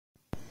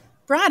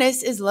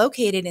Broadus is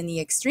located in the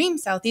extreme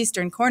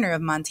southeastern corner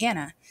of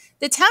Montana.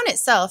 The town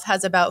itself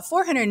has about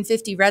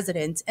 450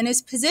 residents and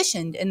is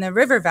positioned in the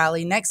river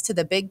valley next to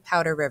the Big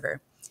Powder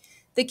River.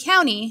 The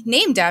county,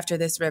 named after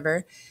this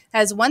river,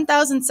 has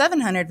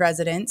 1,700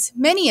 residents,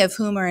 many of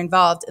whom are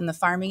involved in the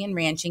farming and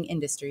ranching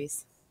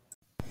industries.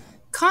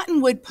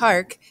 Cottonwood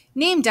Park,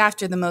 named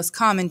after the most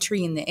common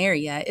tree in the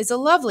area, is a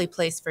lovely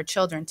place for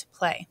children to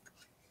play.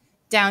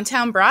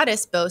 Downtown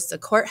Broadus boasts a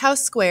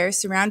courthouse square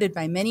surrounded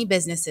by many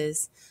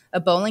businesses. A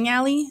bowling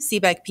alley,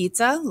 Seebeck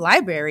Pizza,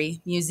 library,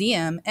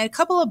 museum, and a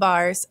couple of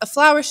bars, a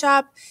flower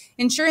shop,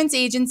 insurance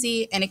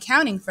agency, and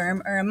accounting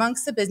firm are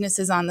amongst the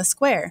businesses on the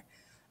square.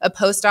 A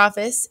post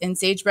office and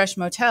Sagebrush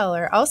Motel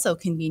are also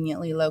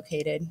conveniently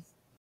located.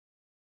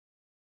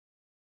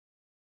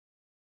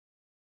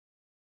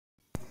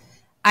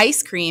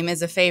 Ice cream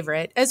is a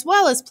favorite, as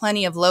well as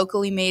plenty of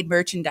locally made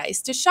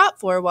merchandise to shop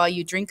for while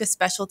you drink a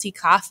specialty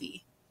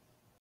coffee.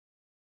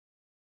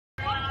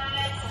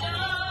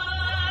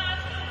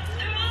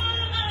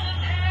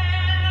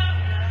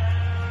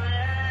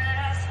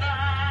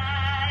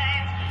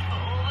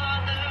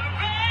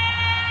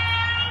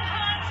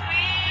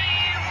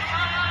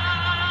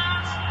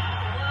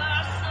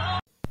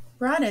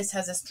 Broadus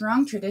has a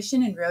strong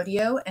tradition in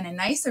rodeo and a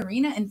nice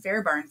arena and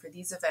fair barn for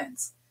these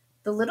events.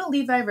 The Little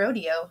Levi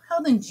Rodeo,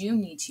 held in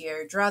June each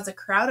year, draws a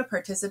crowd of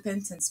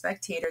participants and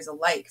spectators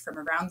alike from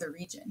around the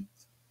region.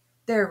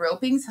 There are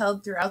ropings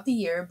held throughout the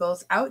year,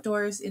 both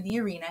outdoors in the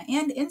arena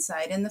and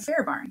inside in the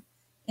fair barn.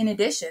 In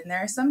addition,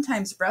 there are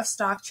sometimes rough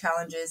stock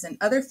challenges and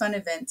other fun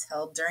events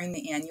held during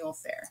the annual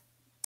fair.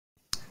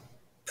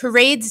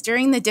 Parades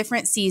during the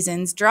different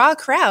seasons draw a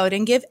crowd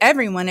and give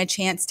everyone a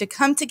chance to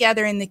come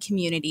together in the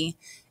community.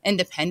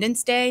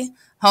 Independence Day,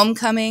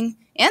 Homecoming,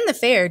 and the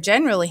fair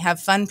generally have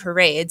fun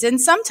parades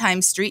and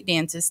sometimes street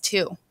dances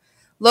too.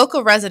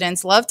 Local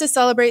residents love to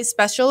celebrate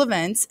special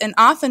events and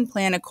often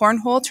plan a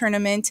cornhole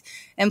tournament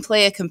and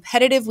play a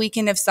competitive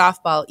weekend of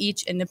softball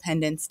each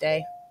Independence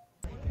Day.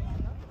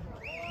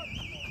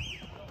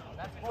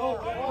 Go, go,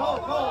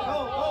 go,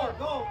 go, go,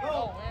 go,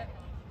 go.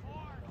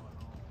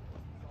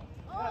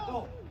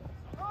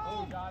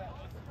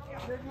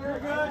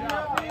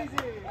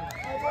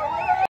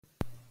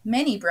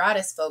 Many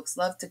Broadus folks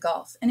love to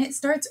golf, and it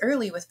starts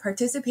early with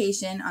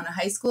participation on a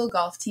high school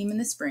golf team in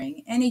the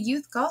spring and a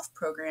youth golf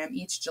program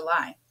each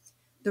July.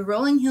 The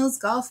Rolling Hills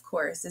Golf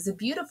Course is a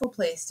beautiful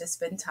place to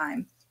spend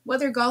time,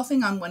 whether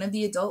golfing on one of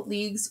the adult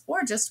leagues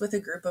or just with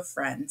a group of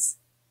friends.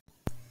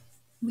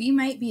 We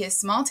might be a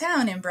small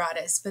town in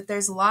Broadus, but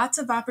there's lots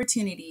of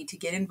opportunity to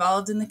get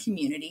involved in the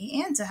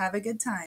community and to have a good time.